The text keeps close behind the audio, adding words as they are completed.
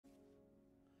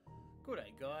Good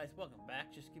day guys, welcome back.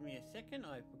 Just give me a second,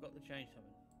 I forgot to change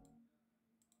something.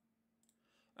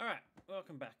 Alright,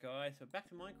 welcome back guys. So back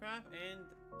to Minecraft, and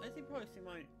as you probably see,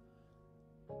 my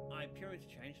appearance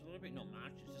changed a little bit, not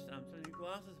much. It's just some new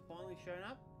glasses have finally shown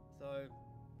up. So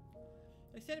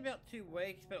they said about 2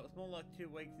 weeks, but it was more like 2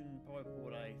 weeks and probably 4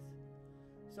 days.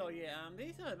 So yeah,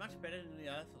 these are much better than the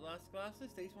last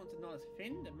glasses. These ones are not as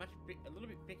thin, they're a little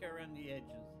bit thicker around the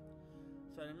edges.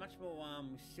 So they're much more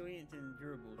resilient and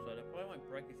durable, so they probably won't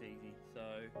break as easy. So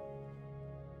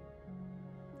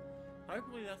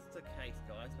hopefully that's the case,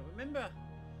 guys. But remember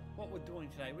what we're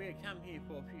doing today. We come here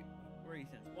for a few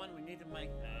reasons. One, we need to make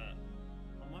I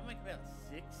might make about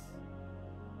 6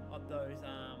 of those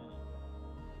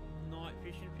night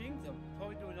fishing things. I'll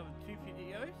probably do another 2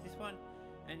 videos. This one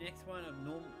and next one of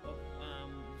just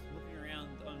looking around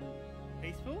on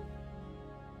peaceful.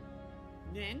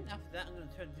 Then, after that, I'm going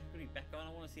to turn the difficulty back on.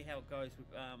 I want to see how it goes with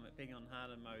it being on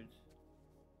harder modes.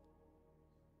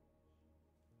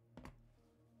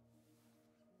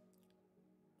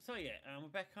 So yeah, we're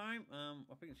back home.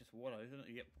 I think it's just water, isn't it?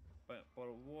 Yep,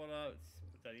 bottle of water. Let's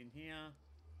put that in here.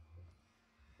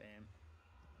 Bam.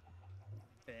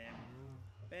 Bam.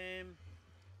 Bam.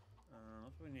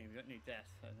 What do we need? We don't need that.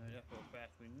 So no, that for a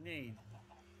bath. We need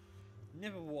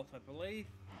never water, I believe.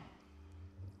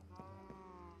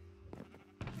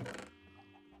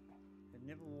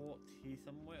 Never walked here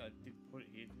somewhere. I did put it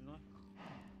here, didn't I?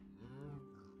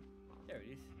 There it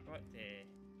is, right there.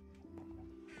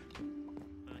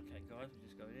 Okay, guys, we'll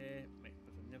just go there. Put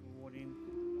some never wart in.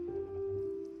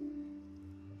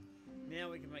 Now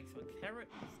we can make some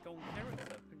carrots, golden carrots.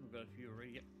 So I think we've got a few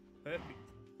already. Yep, perfect.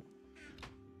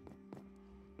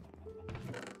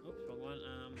 Oops, wrong one.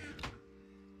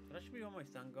 So that should be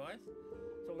almost done, guys.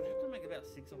 So we're just gonna make about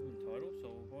 6 of them in total. So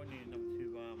we'll probably need another 2.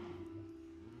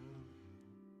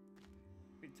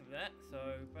 Bits of that,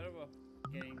 so better off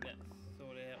getting that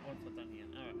sorted out once I've done here.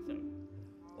 Alright, so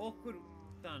all good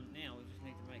done. Now we just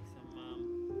need to make some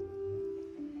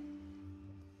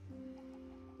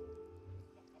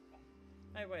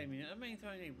hey, wait a minute, that means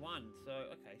I only need 1, so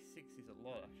okay, 6 is a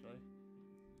lot actually.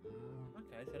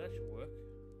 Okay, so that should work.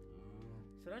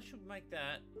 So that should make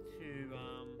that to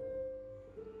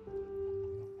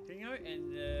dingo,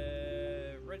 and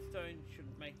the redstone should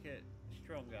make it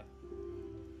stronger.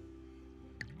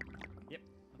 Yep.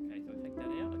 Okay, so we'll take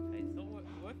that out. Okay, it's not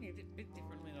working a bit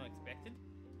differently than I expected.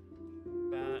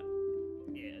 But,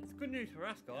 yeah, it's good news for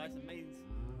us, guys. It means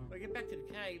when we get back to the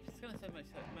cave, it's going to be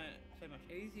so much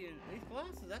easier. And these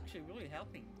glasses are actually really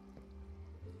helping.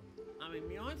 I mean,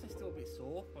 my eyes are still a bit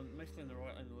sore, mostly on the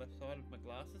right and the left side of my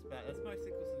glasses, but that's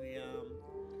mostly because of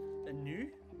the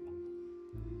new.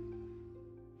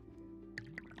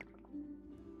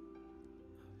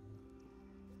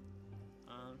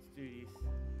 Let's do this.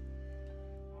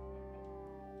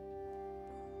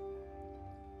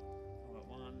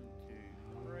 1, 2,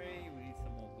 3. We need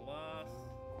some more glass.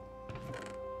 We've got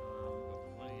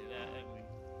plenty of that, haven't we?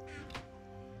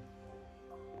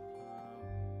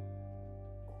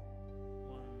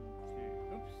 1,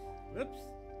 2. Oops. Whoops.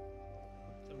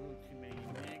 That's a little too many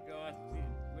in there, guys.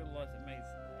 Didn't realise it made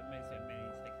so many.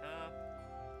 Take half.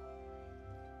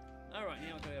 Alright,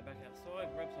 now we've got to go back outside,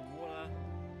 grab some water.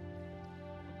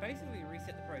 Basically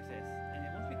reset the process, and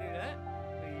then once we do that,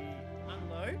 we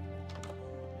unload,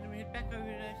 and then we head back over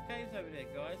to those caves over there,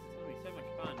 guys. It's going to be so much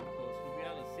fun, of course. We'll be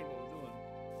able to see what we're doing.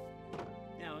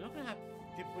 Now, I'm not going to have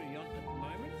difficulty on at the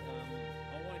moment.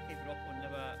 I want to keep it off for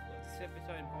another this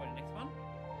episode and probably the next one.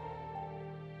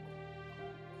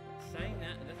 But saying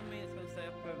that, it doesn't mean it's going to stay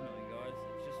up permanently, guys.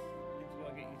 It's just until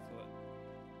I get used to it.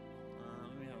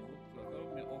 Let me have a look. So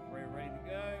I've got all 3 ready to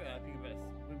go. I think I'm about to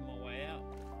swim my way out.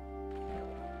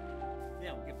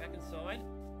 Now we'll get back inside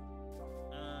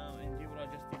and do what I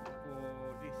just did for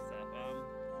this stuff.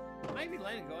 Maybe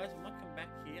later, guys, we might come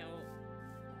back here.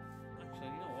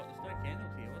 Actually, you know what? There's no candles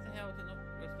here. What the hell is it not?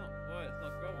 It's not. Why it's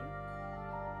not growing?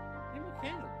 Need more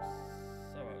candles.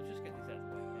 Alright, let's just get this out of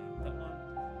the way. That one.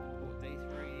 Put these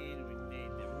 3 in. We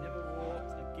need never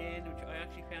walked again, which I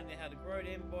actually found out how to grow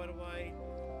them, by the way.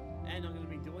 And I'm going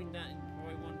to be doing that in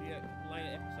probably one of the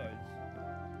later episodes.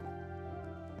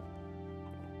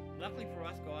 Luckily for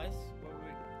us, guys,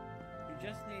 we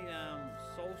just need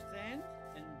soul sand,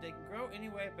 and they can grow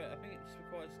anywhere, but I think it just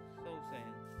requires soul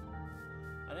sand.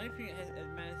 I don't think it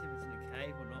matters if it's in a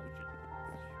cave or not, which is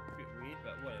a bit weird,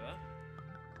 but whatever.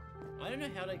 I don't know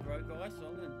how they grow, guys, so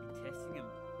I'm going to be testing them.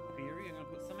 Theory. I'm going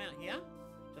to put some out here,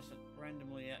 just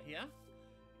randomly out here,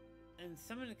 and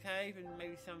some in the cave, and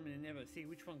maybe some in the nether. See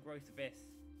which one grows the best.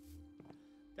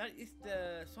 That is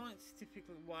the scientific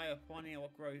way of finding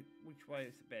out which way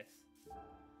is the best.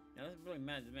 Now doesn't really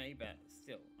matter to me, but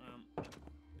still.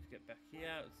 Let's get back here.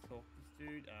 Let's talk to this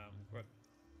dude.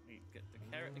 We get the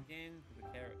carrot again. The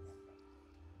carrot's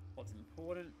what's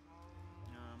important.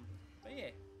 But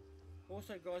yeah.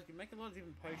 Also, guys, you can make a lot of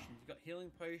different potions. You've got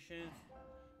healing potions,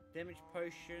 damage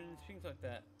potions, things like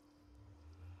that.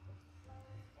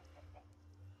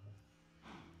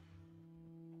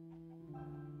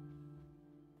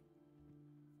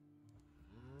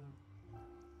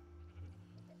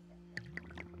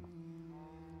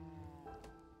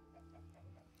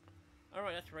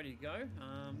 Alright, that's ready to go.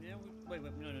 Now wait,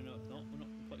 no, it's not. We're not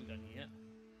completely done yet.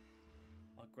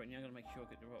 Oh, great, now I gotta make sure I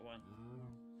get the right one.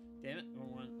 Damn it,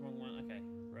 wrong one, okay.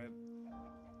 Robe.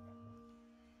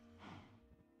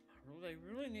 They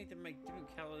really need to make different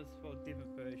colours for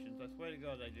different versions, I swear to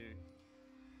God they do.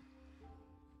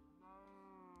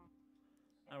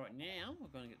 Alright, now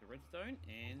we're gonna get the redstone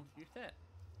and use that.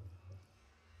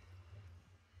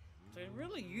 So you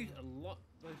really use a lot,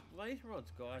 those blaze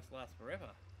rods, guys, last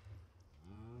forever.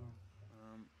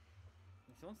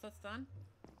 So once that's done,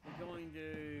 we're going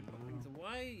to put things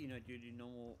away, you know, do the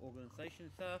normal organisation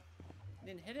stuff.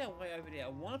 Then head our way over there. I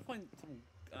want to find some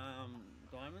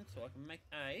diamonds so I can make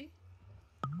a...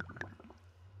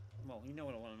 Well, you know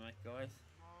what I want to make, guys.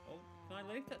 Oh, can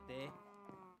I leave that there?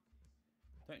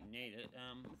 Don't need it.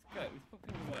 Let's go. Let's put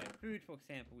things away. Food, for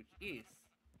example, which is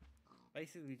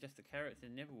basically just the carrots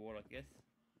and neverwater, I guess.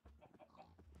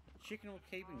 Chicken we're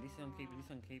keeping. This I'm keeping. This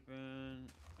I'm keeping.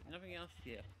 But nothing else.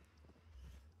 Yeah.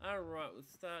 Alright,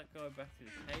 let's start going back to the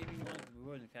caving one. We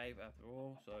were in the cave after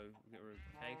all, so we'll get rid of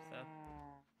the cave stuff.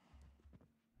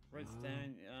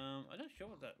 Redstone, I'm not sure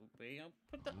what that will be. I'll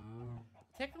put that.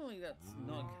 Technically, that's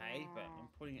not a cave, but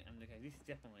I'm putting it under the cave. This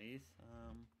definitely is.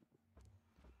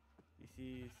 This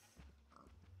is.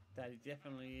 That it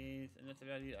definitely is, and that's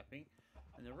about it, I think.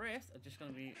 And the rest are just going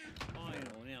to be iron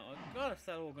ore. Now, I've got to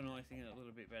start organising it a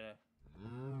little bit better.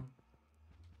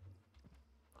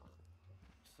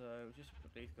 So just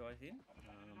put these guys in.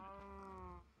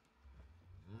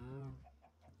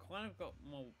 Kind of got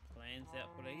more plans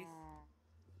out for these.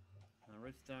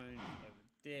 Redstone over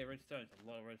there. Redstone's a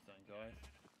lot of redstone, guys.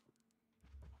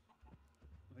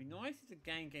 It'd be nice if the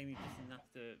game gave me just enough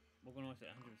to organise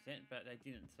it 100%, but they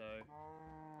didn't. So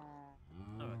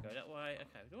I won't go that way.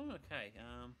 Okay, we're doing okay.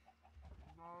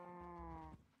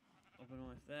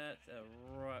 Organise that.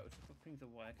 Right, let's put things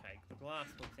away. Okay, the glass,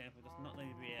 for example, does not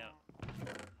need to be out.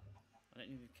 I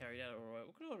don't need to carry that. Alright,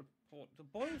 we're going to port. The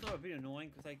bottles are a bit annoying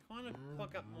because they kind of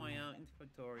clog up my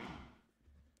inventory.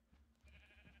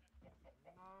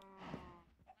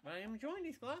 But I am enjoying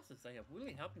these glasses. They are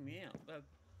really helping me out. They're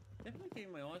definitely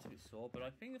keeping my eyes a bit sore, but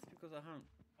I think it's because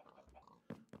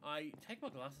I take my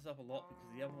glasses off a lot because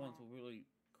the other ones were really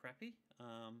crappy.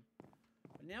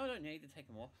 But now I don't need to take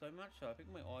them off so much, so I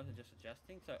think my eyes are just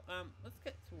adjusting. So, let's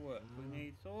get to work. We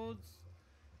need swords.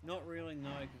 Not really,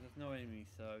 no, because there's no enemies,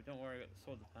 so don't worry about the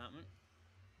sword department.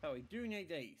 But we do need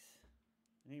these.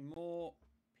 We need more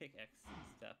pickaxes and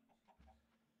stuff.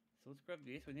 So let's grab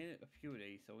this. We need a few of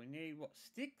these. So we need, what,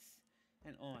 sticks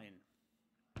and iron.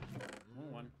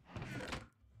 More one.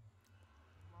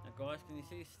 Now guys, can you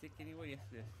see a stick anywhere? Yes,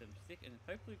 there's some stick, and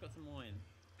hopefully we've got some iron.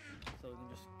 So we can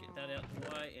just get that out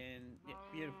the way, and yeah,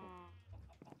 beautiful.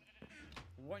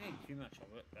 We won't need too much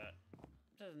of it, but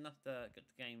just enough to get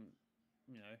the game,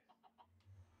 you know.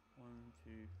 1,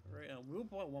 2, 3. We'll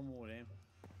buy one more then,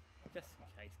 just in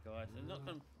case, guys. I'm not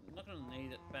gonna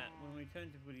need it, but when we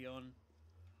turn the video on,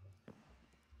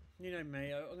 you know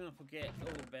me, I'm gonna forget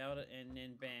all about it, and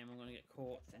then bam, I'm gonna get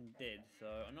caught and dead.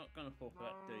 So I'm not gonna fall for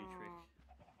that dirty trick.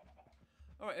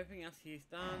 Alright, everything else here is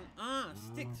done.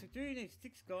 Sticks. We do need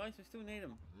sticks, guys. We still need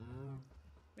them.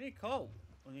 We need coal.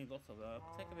 We need lots of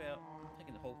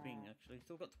taking the whole thing, actually.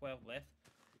 Still got 12 left.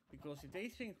 Because if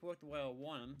these things work the way I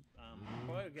want them, I'll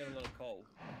probably get a lot of coal.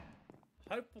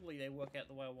 Hopefully they work out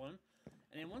the way I want them.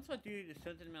 And then once I do a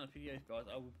certain amount of videos, guys,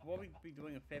 I will probably be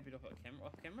doing a fair bit off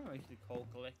camera. Mostly coal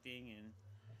collecting and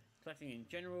collecting in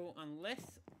general.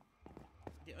 Unless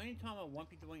the only time I won't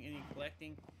be doing any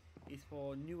collecting is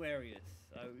for new areas.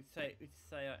 So say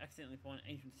I accidentally find an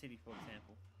ancient city, for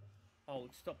example. I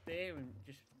would stop there and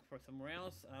just look for somewhere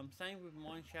else. Same with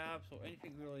mine shafts or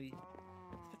anything really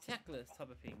spectacular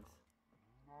type of things.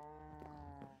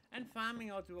 And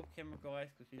farming I'll do off camera,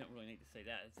 guys, because you don't really need to see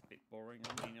that. It's a bit boring.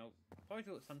 I mean, I'll probably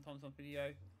do it sometimes on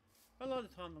video, but a lot of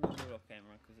the time I'm going to do it off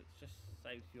camera because it just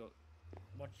saves you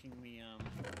watching me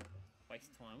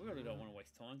waste time. We really don't want to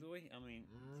waste time, do we? I mean,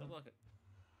 it's not like it.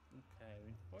 Okay,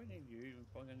 we probably need you.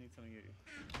 We're probably going to need some of you.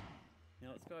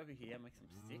 Now let's go over here, make some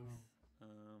sticks.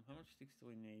 How much sticks do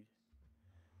we need?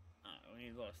 We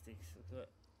need a lot of sticks. Look at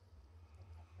it.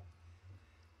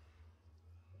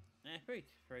 3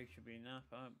 should be enough.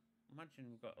 I imagine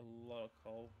we've got a lot of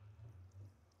coal.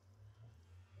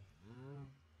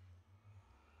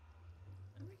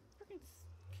 How many freaking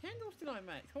candles did I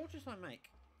make? Torches I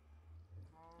make?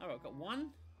 Alright, I've got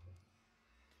 1,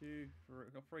 2, 3.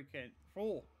 I've got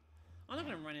 4. I'm not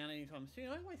going to run out anytime soon.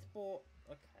 I always bought.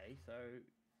 Okay,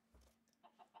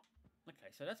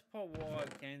 so that's probably why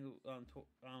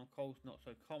coal's not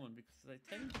so common, because they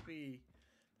tend to be.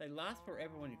 They last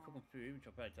forever when you're cooking food, which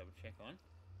I'll better double check on.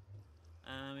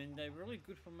 And they're really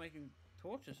good for making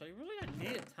torches, so you really don't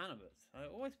need a ton of it. I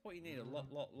always thought you need a lot,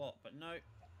 but no,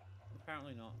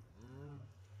 apparently not.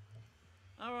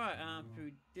 Alright,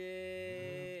 food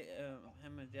there.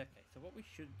 Okay, so what we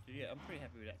should do, yeah, I'm pretty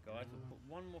happy with that, guys. We'll put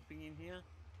one more thing in here.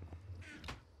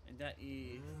 And that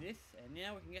is this, and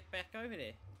now we can get back over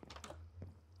there.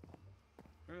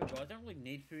 Remember, guys, I don't really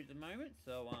need food at the moment,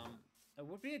 so, it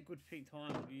would be a good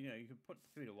time, you know, you could put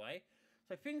the food away.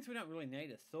 So things we don't really need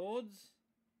are swords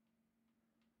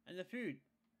and the food.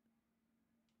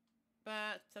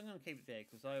 But I'm going to keep it there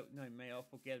because I know me, I'll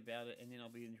forget about it and then I'll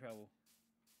be in trouble.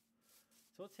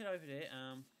 So let's head over there.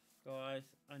 Guys,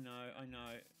 I know.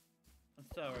 I'm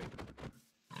sorry.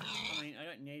 I mean, I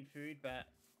don't need food, but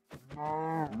if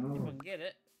I can get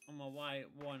it on my way,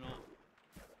 why not?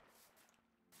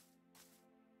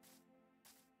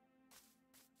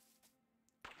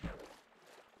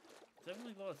 There's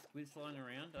definitely a lot of squids flying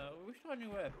around. I wish I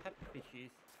knew where a pepperfish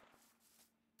is.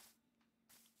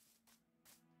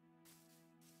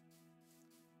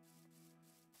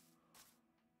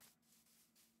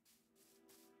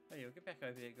 Oh yeah, we'll get back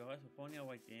over there, guys. We'll find our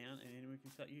way down, and then we can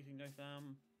start using those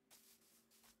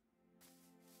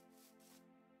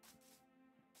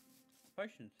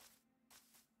potions.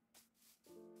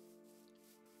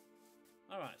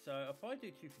 Alright, so I'll probably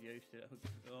do 2 videos to that.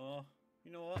 Oh,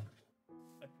 you know what?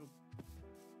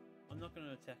 I'm not going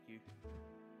to attack you.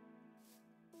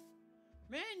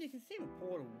 Man, you can see the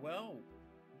portal well.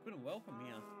 Good and well from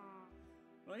here.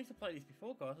 When I used to play this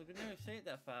before, guys, I could never see it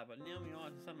that far, but now my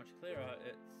eyes are so much clearer.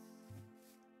 It's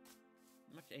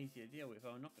much easier to deal with.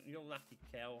 I'm not. You're lucky,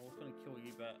 cow. I was going to kill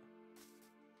you, but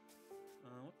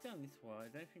what's down this way? I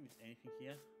don't think there's anything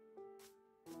here.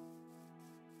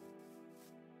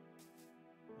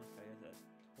 Okay, there's a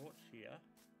torch here.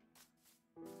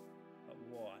 But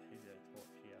why is there a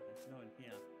torch here? There's no one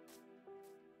here.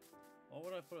 Why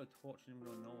would I put a torch in the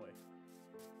middle of nowhere?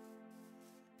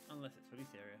 Unless it's for this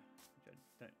area, which I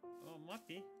don't. Oh, it might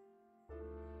be.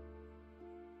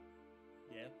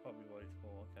 Yeah, that's probably what it's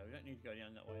for. Okay, we don't need to go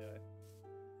down that way though.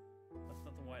 That's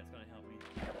not the way it's going to help me.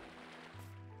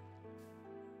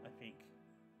 I think.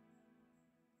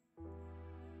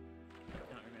 I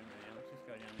can't remember now. Let's just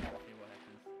go down there and see what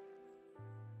happens.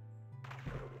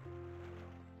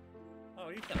 Oh,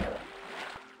 it is that way.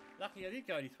 Lucky I did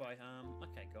go this way.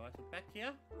 Okay guys, we're back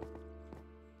here.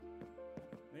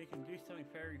 We can do something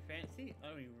very fancy. I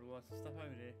don't even realise the stuff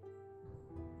over there.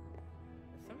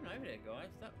 There's something over there, guys.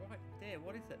 That right there.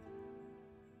 What is it?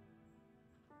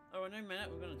 Oh, I know, man.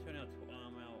 We're going to turn our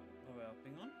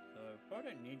thing on. So I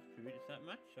don't need food. It's that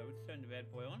much. So we'll just turn the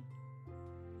bad boy on.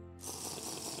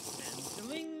 And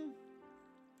ding!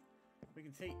 We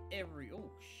can see every.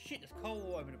 Oh shit! There's coal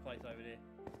all over the place over there.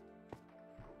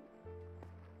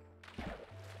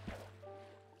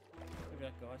 Look at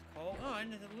that, guys. Coal. Oh,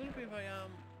 and there's a little bit of a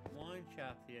mine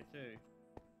shaft here too.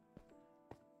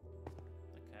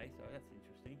 Okay, so that's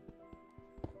interesting.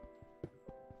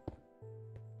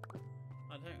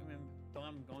 I don't remember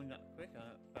diamond going that quick,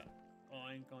 but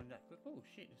iron going that quick. Oh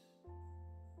shit!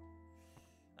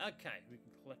 Okay, we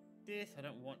can collect this. I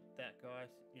don't want that, guys.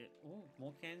 Yeah. Oh,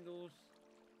 more candles.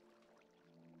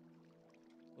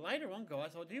 Later on,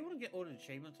 guys, I do want to get all the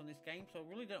achievements on this game, so I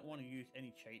really don't want to use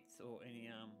any cheats or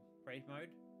any brave mode.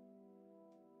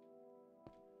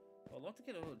 I'd like to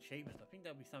get all the achievements. I think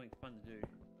that'll be something fun to do.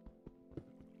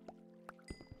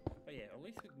 But yeah, at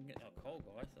least we can get our coal,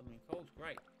 guys. I mean, coal's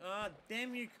great. Ah,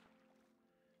 damn you,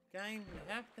 game! You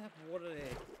have to have water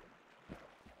there.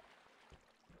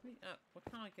 Let me up. Why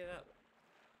can't I get up?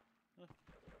 Oh.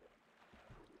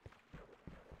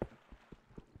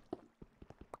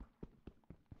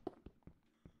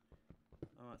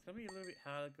 Alright, it's going to be a little bit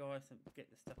harder, guys, to get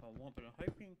the stuff I want, but I'm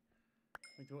hoping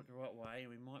we do it the right way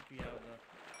and we might be able to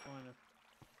kind of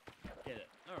get it.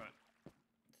 Alright,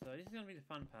 so this is going to be the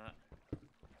fun part.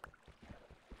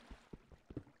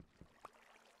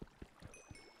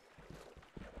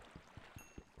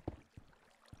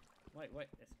 Wait,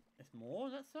 there's more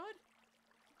on that side?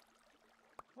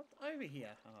 What's over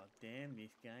here? Oh, damn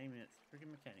this game and its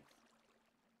freaking mechanics.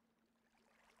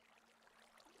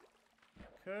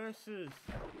 Curses!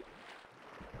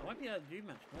 Why might be able to do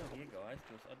much more here, guys,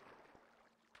 because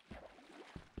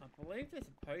I believe there's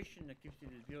a potion that gives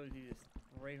you the ability to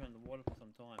breathe underwater for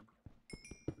some time.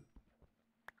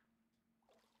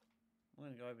 I'm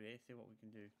going to go over there, see what we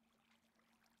can do.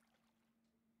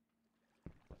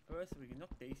 But first, if we can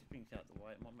knock these things out the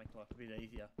way, it might make life a bit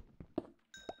easier.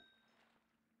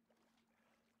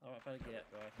 Alright, better get out,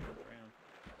 guys. Look around.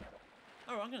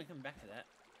 Alright, I'm going to come back to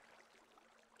that.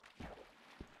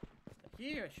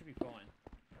 Here, it should be fine.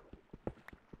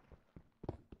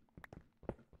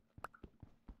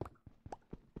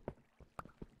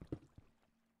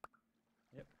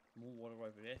 Yep, more water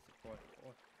over there. So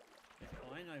there's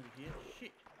iron over here.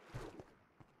 Shit.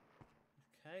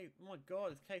 There's cave. Oh my god,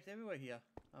 there's caves everywhere here.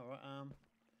 Alright,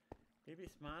 be a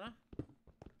bit smarter.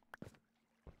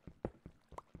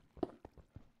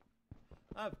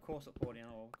 Oh, of course it poured down.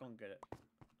 I'll go and get it.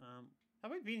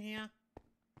 Have we been here?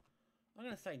 I'm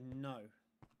going to say no.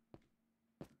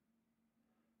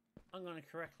 I'm going to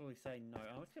correctly say no.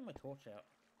 Let's get my torch out.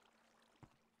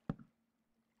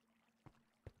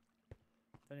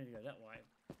 Don't need to go that way.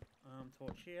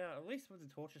 Torch here. At least with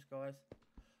the torches, guys.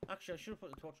 Actually, I should have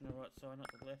put the torch on the right side, not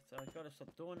the left. So I've got to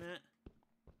stop doing that.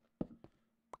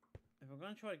 If we're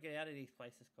going to try to get out of these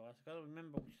places, guys, I've got to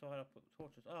remember which side I put the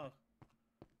torches. Oh,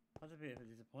 that's a bit of a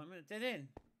disappointment. Dead end.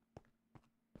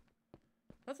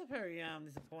 That's a very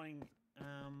disappointing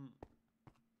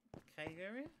cave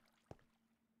area.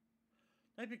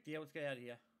 No big deal. Let's get out of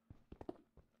here.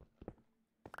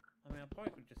 I mean, I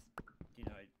probably could just, you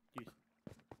know, use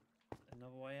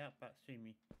another way out, but see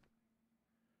me.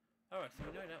 Alright, so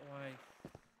we know that way.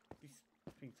 This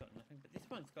thing's got nothing, but this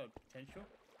one's got potential.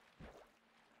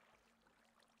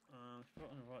 Let's put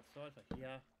it on the right side, so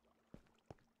here.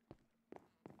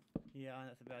 Yeah,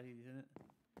 that's about it, isn't it?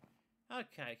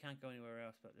 Okay, can't go anywhere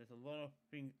else, but there's a lot of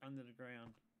things under the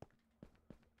ground.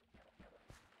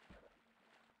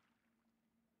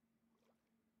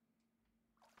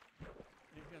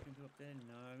 Anything I can do up there?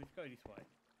 No, let's go this way.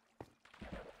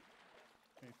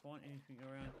 Can we find anything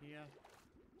around here?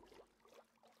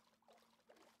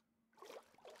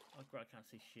 Oh great, I can't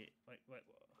see shit. Wait, what?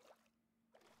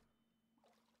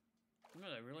 You know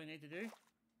what I really need to do?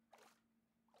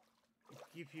 Is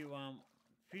give you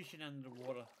fishing under the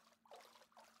water.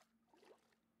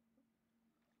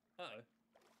 Uh-oh.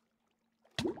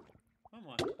 Oh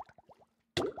my.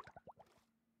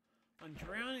 I'm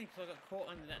drowning because I got caught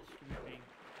under that stupid thing.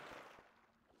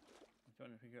 I'm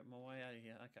trying to figure out my way out of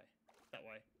here. Okay, that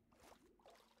way.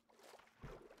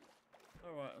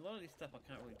 Alright, a lot of this stuff I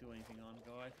can't really do anything on,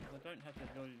 guys, because I don't have the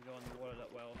ability to go on the water that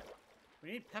well.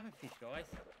 We need pufferfish, guys.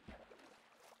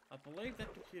 I believe that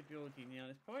gives you the ability now.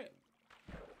 There's probably...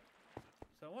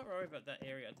 So I won't worry about that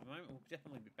area at the moment. We'll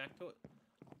definitely be back to it.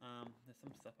 There's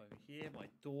some stuff over here. My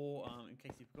door, in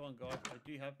case you've forgotten, guys, I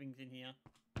do have things in here.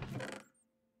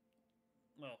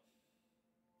 Well,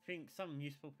 some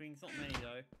useful things, not many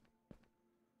though.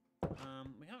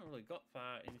 We haven't really got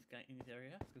far in this game, in this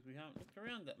area, because we haven't looked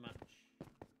around that much.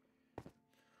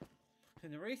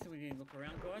 And the reason we didn't look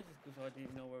around, guys, is because I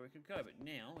didn't know where we could go. But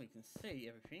now we can see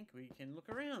everything. We can look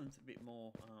around a bit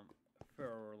more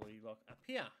thoroughly, like up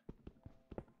here.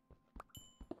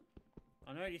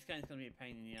 I know this game's going to be a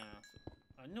pain in the ass.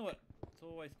 I knew it. It's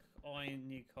always iron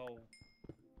near coal.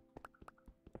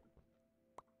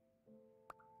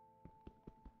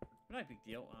 No big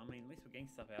deal. I mean, at least we're getting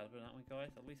stuff out of it, aren't we,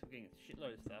 guys? At least we're getting a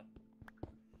shitload of stuff.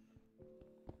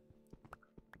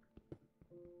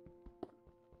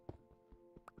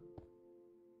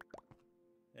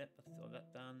 Yep, that's all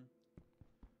that done.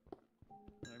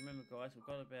 Now remember, guys, we've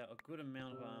got about a good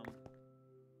amount of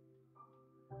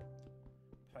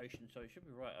potion, so it should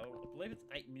be right. I believe it's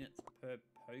 8 minutes per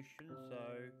potion,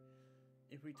 so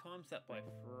if we times that by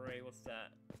 3, what's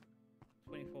that?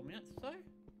 24 minutes or so?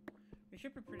 We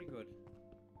should be pretty good.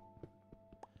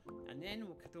 And then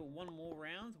we'll do one more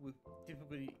round with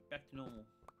difficulty back to normal,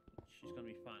 which is going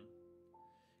to be fun.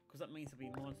 Because that means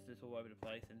there'll be monsters all over the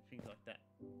place and things like that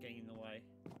getting in the way.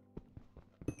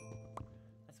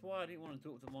 That's why I didn't want to do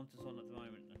it with the monsters on at the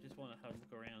moment. I just want to have a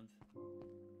look around.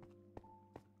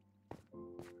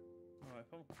 Alright,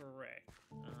 if I'm correct,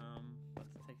 that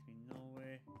takes me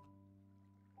nowhere.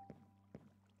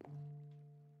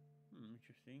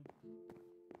 Interesting.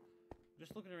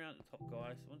 Just looking around at the top,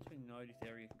 guys. Once we know this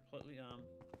area completely,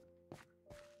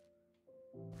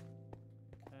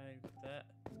 okay, got that.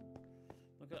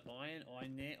 Look at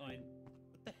iron there, iron.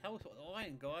 What the hell is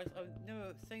iron, guys? I've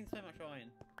never seen so much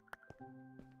iron.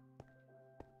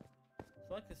 It's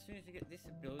like as soon as you get this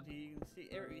ability, you can see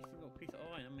every single piece of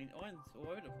iron. I mean, iron's all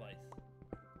over the place.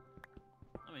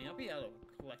 I mean, I'll be able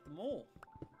to collect them all.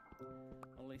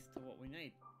 At least to what we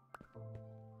need. So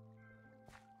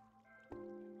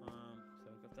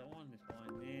we've got that one, there's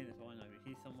one there, there's one over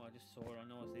here somewhere. I just saw it, I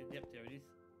know it's there. Yep, there it is.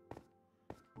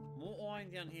 More iron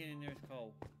down here than there is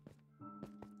coal.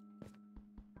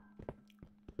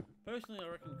 Personally, I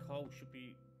reckon coal should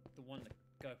be the one to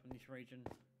go from this region.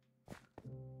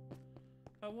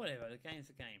 But whatever, the game's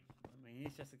a game. I mean,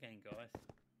 it's just a game, guys.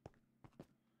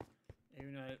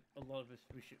 Even though a lot of us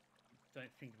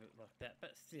don't think of it like that,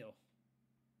 but still.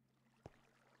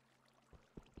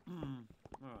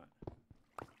 Alright.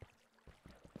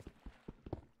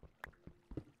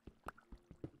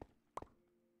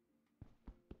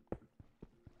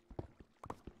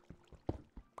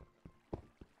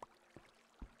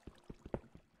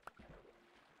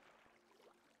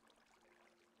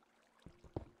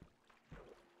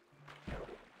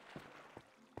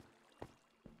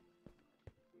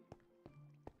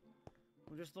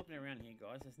 We're just looking around here,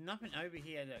 guys. There's nothing over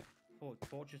here for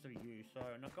torches to be used, so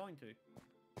I'm not going to.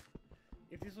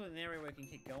 If this was an area where we can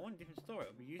keep going, different story.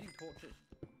 I'll be using torches.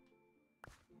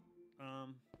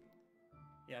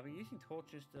 Yeah, I'll be using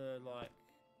torches to, like,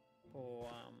 for,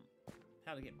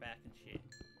 how to get back and shit.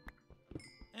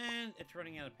 And it's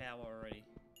running out of power already.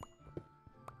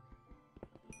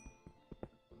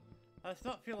 It's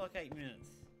not feel like 8 minutes.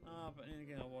 But then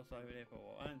again, I was over there for a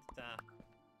while. And it's dark.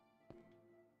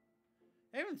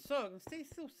 Even so, I can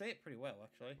still see it pretty well,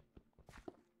 actually.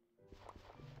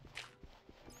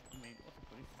 I mean, what's the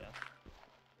pretty stuff?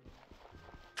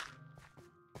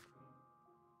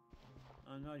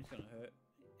 I know it's gonna hurt.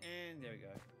 And there we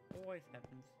go. Always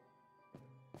happens.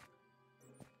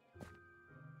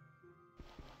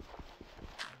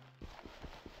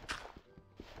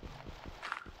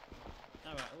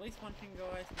 Alright, at least one thing,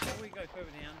 guys. Before we go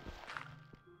further down,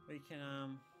 we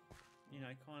can, you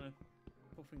know, kind of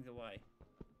put things away.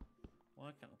 Well,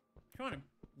 I can't. I'm trying to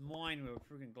mine with a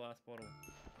friggin' glass bottle.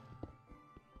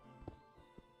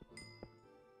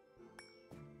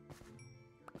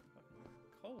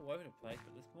 Coal all over the place,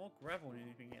 but there's more gravel than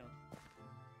anything else.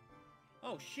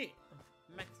 Oh shit!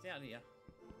 I'm maxed out here.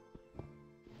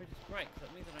 Which is great, because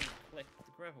that means I don't collect the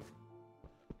gravel.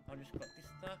 I just got this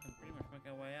stuff and pretty much make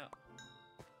our way out.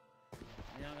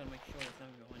 Now I'm gonna make sure there's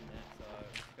nothing behind that, so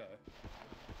let's go.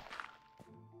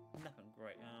 Nothing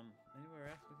great.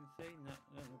 Anywhere else we can see? No,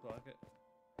 doesn't look like it.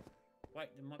 Wait,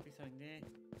 there might be something there.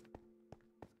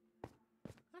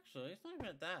 Actually, it's not even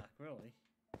that dark, really.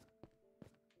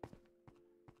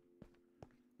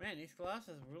 Man, these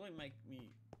glasses really make me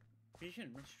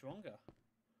vision much stronger.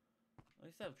 I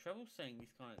used to have trouble seeing this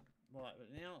kind of light,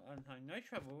 but now I'm having no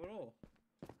trouble at all.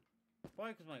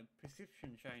 Probably because my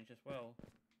perception changed as well.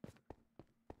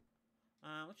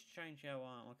 Let's change our,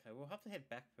 okay, we'll have to head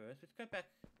back first. Let's go back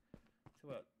to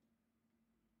what?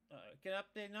 Get up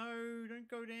there. No, don't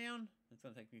go down. It's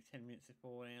going to take me 10 minutes to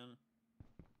fall down.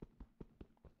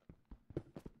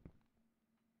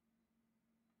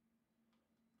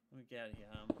 Let me get out of here.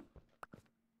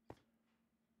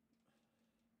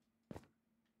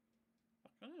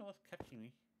 I don't know what's catching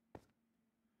me.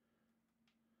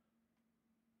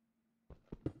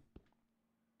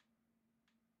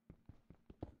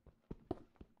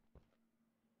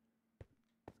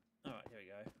 Alright, here we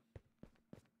go.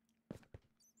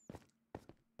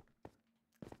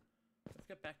 Let's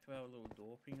get back to our little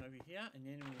door thing over here, and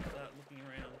then we'll start looking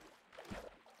around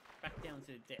back down to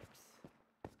the depths.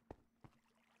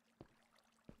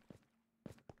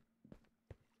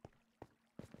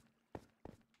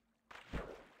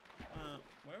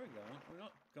 Where are we going? We're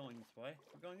not going this way.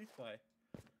 We're going this way.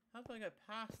 How do I go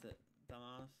past it,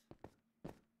 dumbass?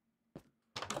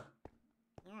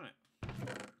 Alright.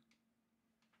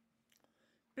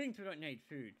 Things we don't need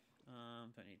food.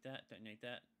 Don't need that, don't need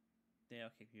that. There,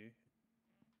 I'll keep you.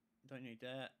 Don't need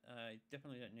that.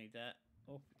 Definitely don't need that.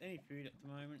 Or any food at the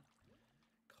moment.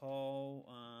 Coal,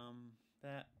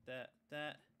 that.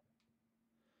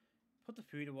 Put the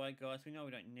food away, guys. We know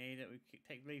we don't need it. We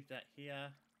leave that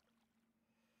here.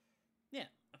 Yeah,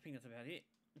 I think that's about it.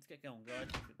 Let's get going, guys.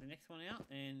 Let's get the next one out,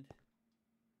 and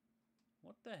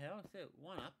what the hell is there?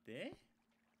 One up there?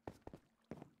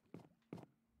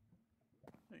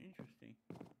 Oh, interesting.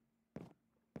 I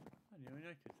didn't even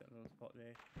notice that little spot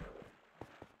there.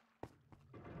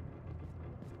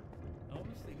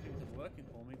 Obviously, things are working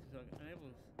for me because I can able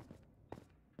to.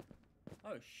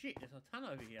 Oh shit! There's a ton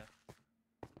over here.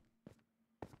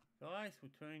 Guys,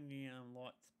 we'll turn the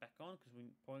lights back on because we're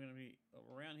probably going to be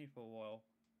around here for a while.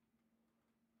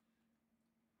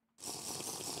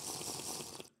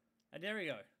 And there we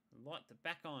go. Lights are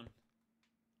back on.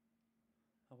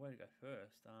 Oh, where to go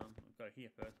first? I'll go here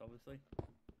first, obviously.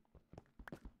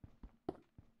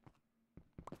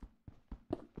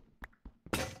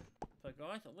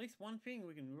 guys, at least one thing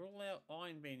we can rule out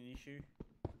iron being an issue.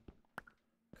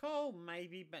 Coal,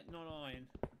 maybe, but not iron.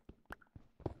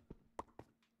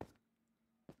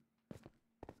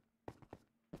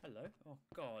 Hello. Oh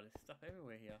god, there's stuff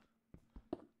everywhere here.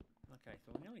 Okay,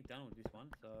 so we're nearly done with this one,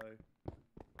 so...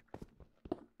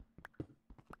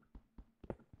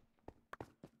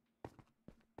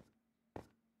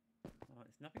 Oh,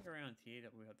 there's nothing around here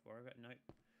that we have to worry about. Nope.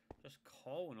 Just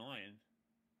coal and iron.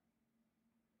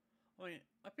 I mean,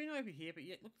 I've been over here, but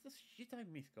yet, look at the shit I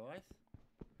missed, guys.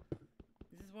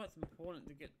 This is why it's important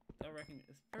to get, I reckon,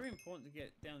 it's very important to get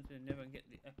down to the Nether and get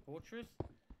the fortress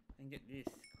and get this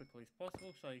quickly as possible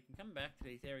so you can come back to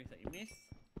these areas that you missed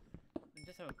and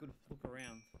just have a good look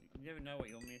around. You never know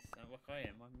what you'll miss, like I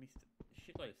am. I've missed a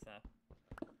shitload of stuff.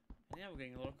 And now we're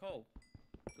getting a lot of coal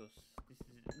because this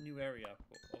is a new area.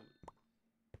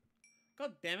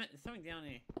 God damn it, there's something down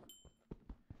there.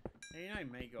 Now you know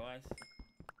me, guys.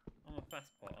 I'm a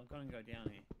fast pot. I'm gonna go down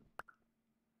here.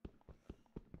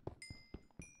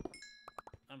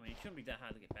 I mean, it shouldn't be that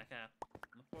hard to get back up.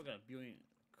 I've probably got a billion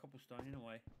cobblestone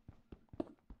anyway.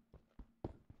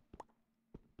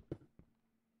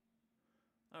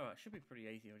 Alright, should be pretty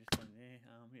easy. I'll just go in there.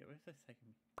 Yeah, where's this taking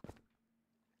me?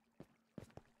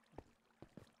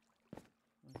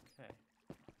 Okay.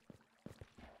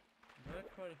 I'm gonna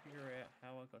try to figure out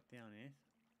how I got down here.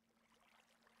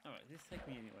 Alright, this take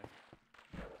me anyway.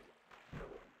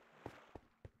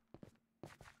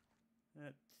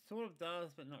 It sort of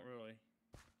does, but not really.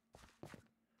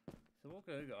 So we'll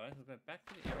go, guys. We'll go back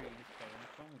to the area we just got in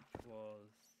from, which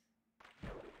was...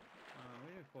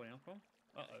 where did we fall down from?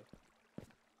 Uh-oh.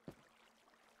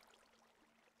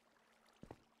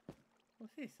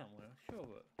 What's here somewhere? Sure,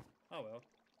 but... Oh well.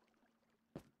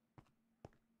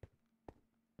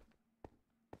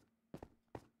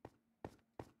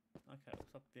 Okay,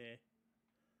 what's up there?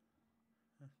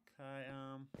 Okay,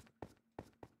 I'm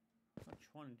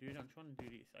trying to do it. I'm trying to do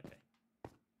this. Okay.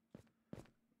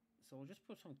 So we'll just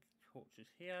put some torches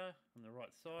here on the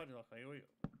right side, like I always.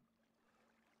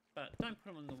 But don't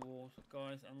put them on the walls,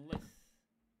 guys, unless.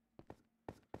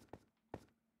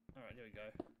 Alright, there we go.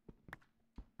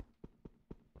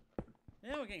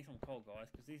 Now we're getting some coal,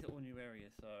 guys, because these are all new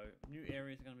areas. So new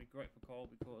areas are going to be great for coal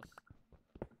because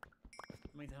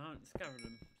it means I haven't discovered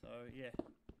them. So yeah.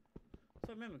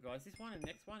 So remember, guys, this one and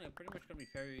next one are pretty much going to be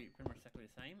pretty much exactly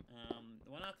the same. The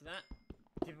one after that,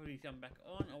 difficulties come back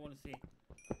on. I want to see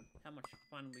how much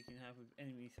fun we can have with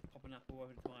enemies popping up all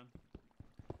over the time.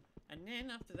 And then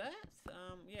after that,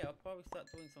 yeah, I'll probably start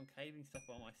doing some caving stuff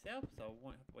by myself, so I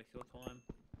won't have to waste your time.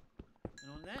 And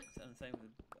on that, and same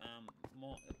with the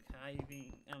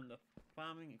caving, the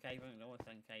farming, caving. I was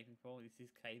saying caving for. This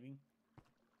is caving.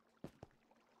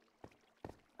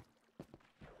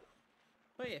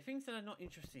 But yeah, things that are not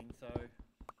interesting, so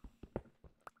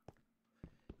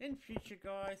in future,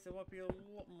 guys, there might be a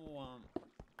lot more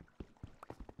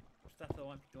stuff that I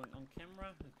won't be doing on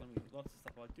camera. There's going to be lots of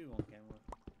stuff I do on camera.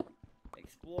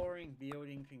 Exploring,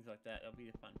 building, things like that. That'll be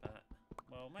the fun part.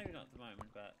 Well, maybe not at the moment,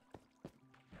 but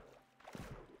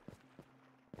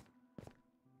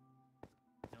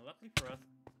now luckily for us,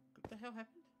 what the hell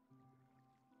happened?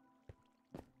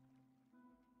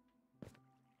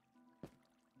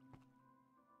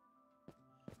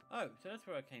 Oh, so that's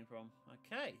where I came from.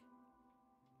 Okay.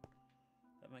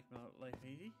 That makes my life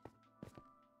easy.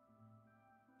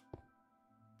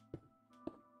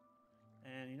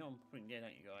 And you know I'm putting there,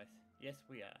 don't you guys? Yes,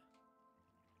 we are.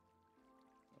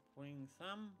 We're putting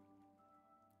some.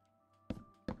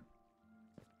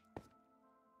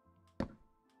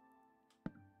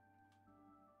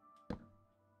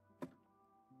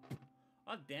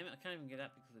 Oh, damn it. I can't even get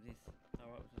up because of this.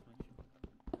 Alright, we'll just make sure.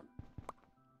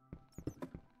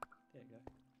 There you go.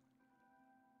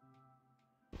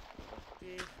 Like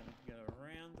this, and we can go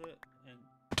around it,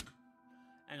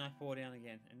 and I fall down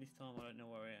again. And this time I don't know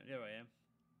where I am. There I am.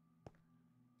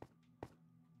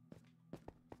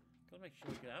 Gotta make sure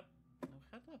we get up. Oh,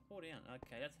 how did I fall down?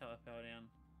 Okay, that's how I fell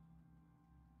down.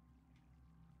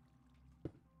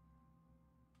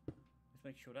 Let's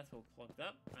make sure that's all clogged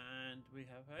up, and we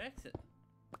have our exit.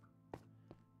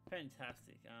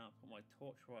 Fantastic. Put my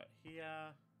torch right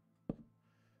here,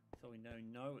 so we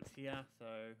know it's here.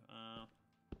 So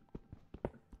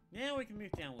now we can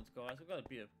move downwards, guys. We've got a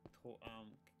bit of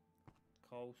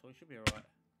coal, so we should be alright.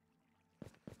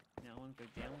 Now I want to go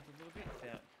downwards a little bit,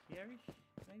 about here-ish,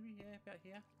 maybe, yeah, about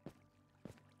here.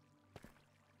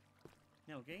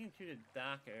 Now we're getting into the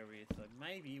dark area, so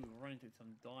maybe we'll run into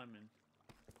some diamond.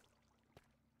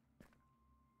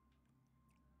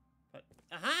 But,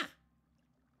 aha!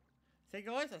 See,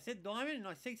 guys, I said diamond and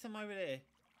I see some over there.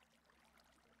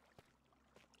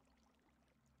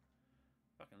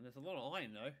 There's a lot of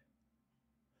iron though.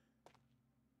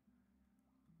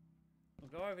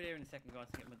 I'll go over there in a second, guys,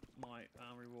 to get my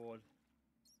reward.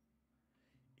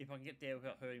 If I can get there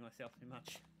without hurting myself too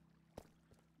much.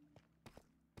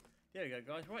 There we go,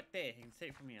 guys, right there. You can see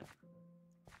it from here.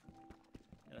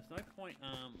 Now, there's no point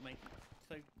making.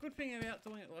 So, good thing about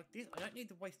doing it like this, I don't need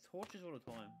to waste torches all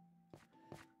the time.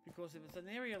 Because if it's an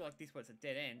area like this where it's a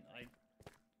dead end,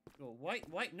 oh,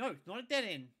 wait, no, it's not a dead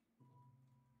end.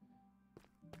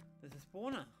 There's a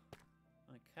spawner.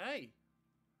 Okay.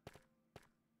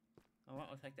 Alright,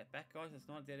 I'll take that back, guys. It's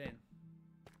not a dead end.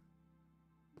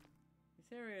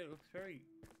 This area looks very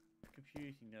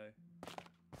confusing, though.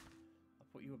 I'll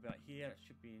put you about here. That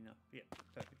should be enough. Yep,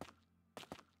 perfect.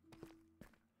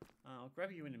 I'll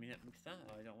grab you in a minute, mister.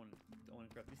 I don't want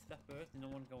to grab this stuff first, and I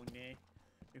want to go in there.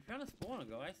 We found a spawner,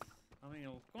 guys. I mean,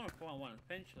 I'm going to find one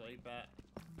eventually, but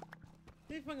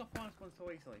see if I can find one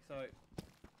so easily. So.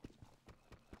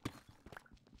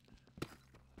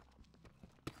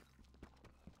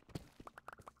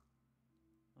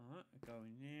 Alright, go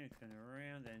in there, turn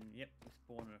around, and yep, the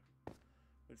spawner.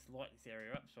 Let's light this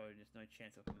area up so there's no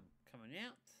chance of them coming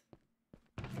out.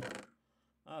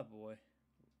 Oh boy.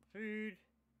 Food.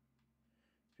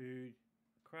 Food.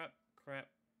 Crap.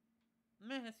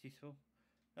 Man, that's useful.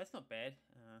 That's not bad.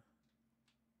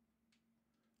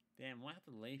 Damn, I might have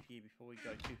to leave here before we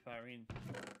go too far in.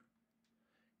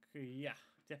 Yeah,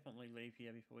 definitely leave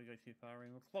here before we go too far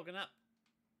in. We're clogging up.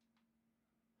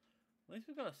 At least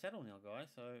we've got a saddle now, guys,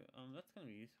 so that's going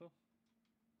to be useful.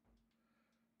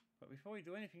 But before we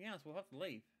do anything else, we'll have to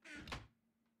leave.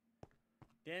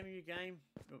 Damn you, game.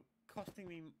 You're costing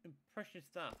me precious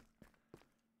stuff.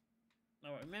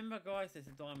 Alright, remember, guys, there's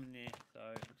a diamond there, so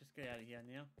we'll just get out of here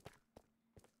now.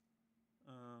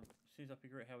 As soon as I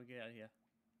figure out how we get out of here.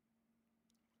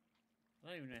 I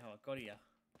don't even know how I got here.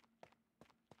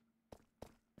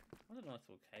 What a nice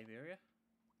little cave area.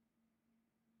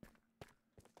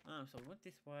 So we went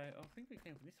this way. Oh, I think we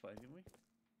came from this way, didn't we?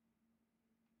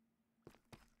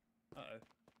 Uh-oh.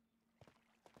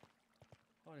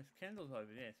 Oh, there's candles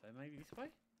over there, so maybe this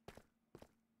way?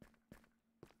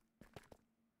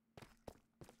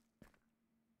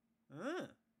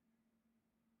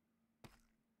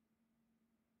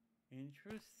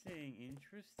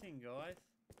 Interesting, guys.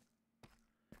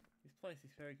 This place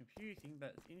is very confusing,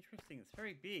 but it's interesting. It's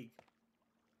very big.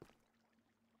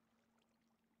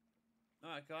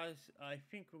 Alright, guys, I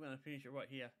think we're going to finish it right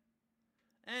here.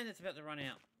 And it's about to run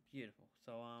out. Beautiful.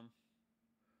 So,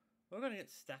 we're going to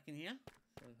get stuck in here.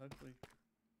 So, hopefully...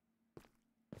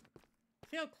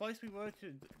 See how close we were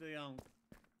to the,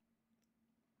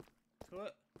 to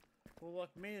it? We're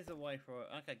like meters away from it.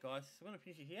 Okay, guys, so we're going to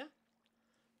finish it here.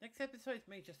 Next episode is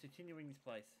me just continuing this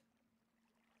place.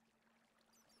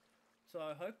 So,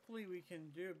 hopefully we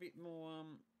can do a bit more,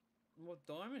 more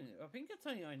diamond. I think that's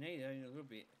only I need, only a little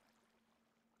bit.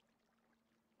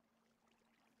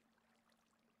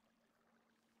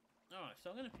 Alright, so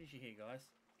I'm going to finish it here, guys.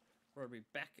 We'll be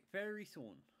back very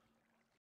soon.